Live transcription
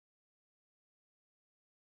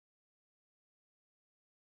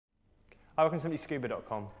Hi, welcome to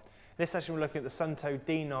Scuba.com. In this session we're looking at the Suunto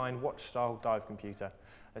D9 watch-style dive computer.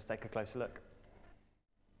 Let's take a closer look.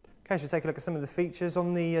 Okay, so we'll take a look at some of the features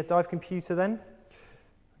on the dive computer then.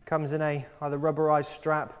 It comes in a either rubberized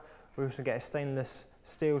strap, we also get a stainless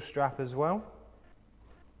steel strap as well.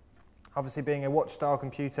 Obviously being a watch-style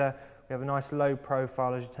computer, we have a nice low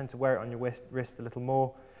profile as you tend to wear it on your wrist a little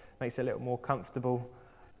more. Makes it a little more comfortable,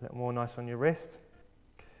 a little more nice on your wrist.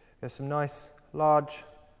 We have some nice large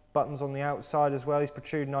buttons on the outside as well. These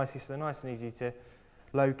protrude nicely, so they're nice and easy to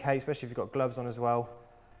locate, especially if you've got gloves on as well,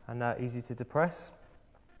 and easy to depress.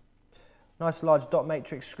 Nice large dot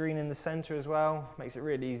matrix screen in the centre as well. Makes it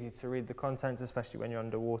really easy to read the contents, especially when you're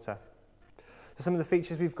underwater. So some of the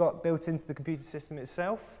features we've got built into the computer system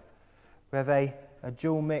itself. We have a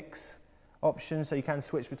dual mix option, so you can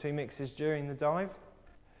switch between mixes during the dive.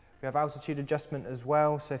 We have altitude adjustment as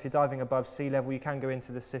well, so if you're diving above sea level, you can go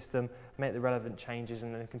into the system, make the relevant changes,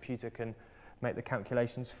 and then the computer can make the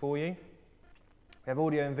calculations for you. We have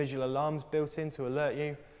audio and visual alarms built in to alert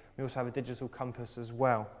you. We also have a digital compass as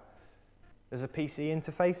well. There's a PC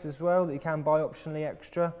interface as well that you can buy optionally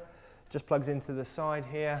extra. Just plugs into the side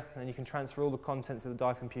here, and you can transfer all the contents of the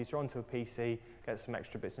dive computer onto a PC, get some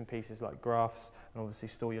extra bits and pieces like graphs, and obviously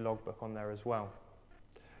store your logbook on there as well.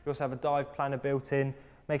 We also have a dive planner built in,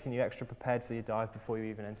 making you extra prepared for your dive before you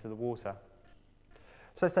even enter the water.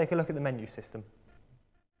 So let's take a look at the menu system.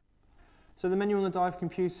 So the menu on the dive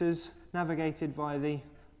computer's navigated via the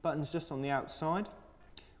buttons just on the outside.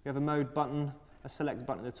 We have a mode button, a select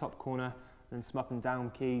button in the top corner, and some up and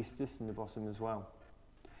down keys just in the bottom as well.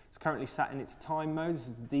 It's currently sat in its time mode. This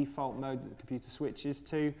is the default mode that the computer switches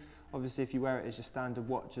to. Obviously if you wear it as your standard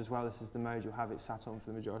watch as well, this is the mode you'll have it sat on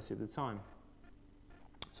for the majority of the time.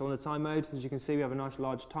 So on the time mode, as you can see, we have a nice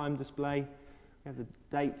large time display. We have the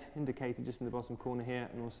date indicated just in the bottom corner here,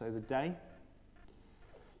 and also the day.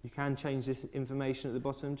 You can change this information at the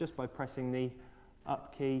bottom just by pressing the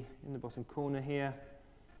up key in the bottom corner here.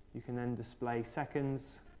 You can then display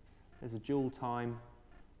seconds, there's a dual time,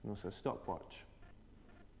 and also a stopwatch.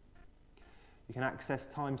 You can access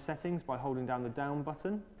time settings by holding down the down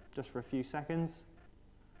button just for a few seconds,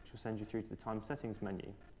 which will send you through to the time settings menu.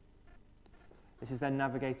 This is then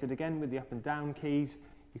navigated again with the up and down keys.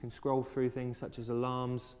 You can scroll through things such as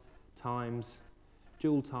alarms, times,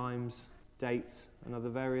 dual times, dates, and other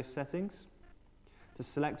various settings. To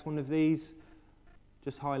select one of these,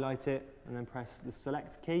 just highlight it and then press the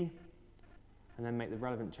select key, and then make the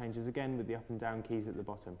relevant changes again with the up and down keys at the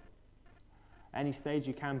bottom. At any stage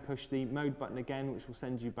you can push the mode button again, which will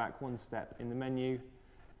send you back one step in the menu.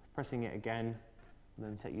 Pressing it again will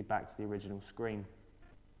then take you back to the original screen.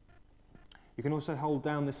 You can also hold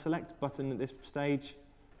down the select button at this stage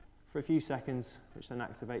for a few seconds, which then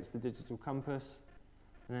activates the digital compass.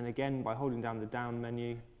 And then again, by holding down the down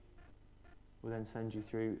menu, will then send you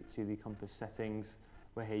through to the compass settings,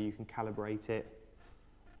 where here you can calibrate it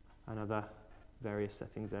and other various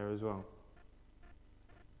settings there as well.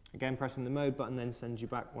 Again, pressing the mode button then sends you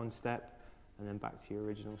back one step and then back to your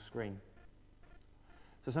original screen.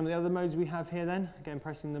 So some of the other modes we have here then, again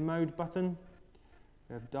pressing the mode button,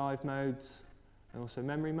 we have dive modes and also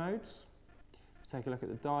memory modes. If you take a look at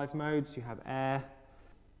the dive modes, you have air,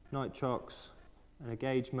 nitrox, and a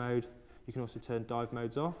gauge mode. You can also turn dive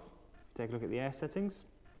modes off. Take a look at the air settings.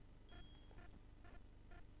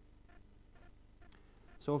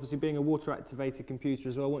 So obviously being a water activated computer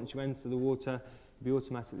as well, once you enter the water, you'll be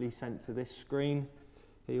automatically sent to this screen.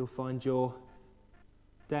 Here you'll find your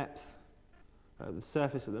depth. At the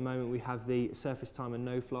surface at the moment we have the surface time and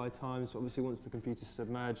no-fly times. But obviously once the computer's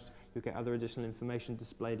submerged, you'll get other additional information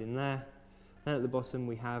displayed in there. Then at the bottom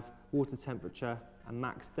we have water temperature and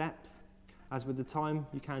max depth. As with the time,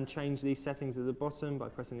 you can change these settings at the bottom by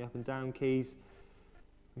pressing the up and down keys.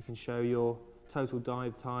 We can show your total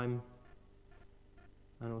dive time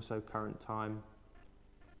and also current time.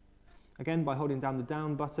 Again, by holding down the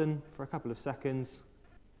down button for a couple of seconds,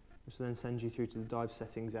 which will then send you through to the dive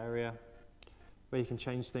settings area, where you can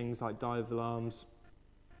change things like dive alarms,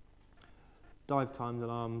 dive time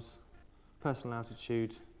alarms, personal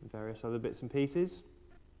altitude, and various other bits and pieces.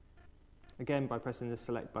 Again, by pressing the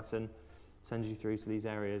select button, sends you through to these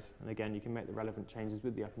areas, and again you can make the relevant changes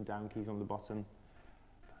with the up and down keys on the bottom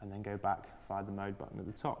and then go back via the mode button at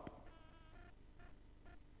the top.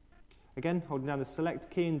 Again, holding down the select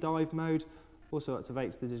key in dive mode also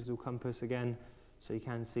activates the digital compass again, so you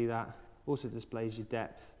can see that. Also displays your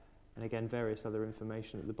depth and again various other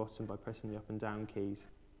information at the bottom by pressing the up and down keys.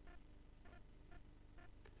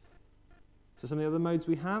 So some of the other modes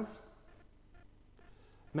we have.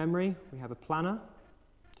 Memory, we have a planner.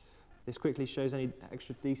 This quickly shows any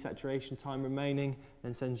extra desaturation time remaining,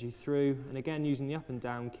 then sends you through. And again, using the up and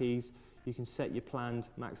down keys, you can set your planned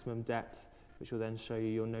maximum depth, which will then show you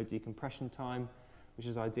your no decompression time, which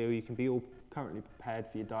is ideal. You can be all currently prepared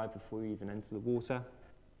for your dive before you even enter the water.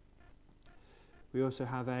 We also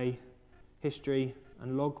have a history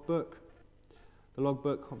and logbook. The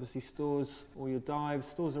logbook obviously stores all your dives,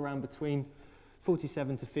 stores around between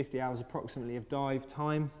 47 to 50 hours approximately of dive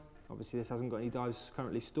time. Obviously this hasn't got any dives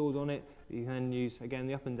currently stored on it, but you can then use again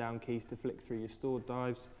the up and down keys to flick through your stored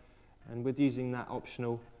dives, and with using that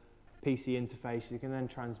optional PC interface you can then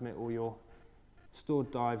transmit all your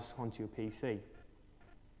stored dives onto your PC.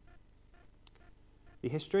 The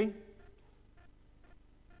history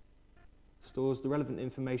stores the relevant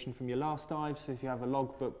information from your last dive, so if you have a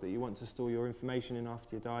logbook that you want to store your information in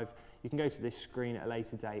after your dive, you can go to this screen at a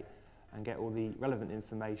later date and get all the relevant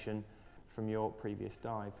information from your previous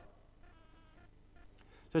dive.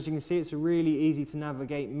 So as you can see, it's a really easy to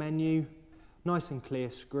navigate menu, nice and clear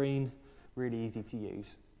screen, really easy to use.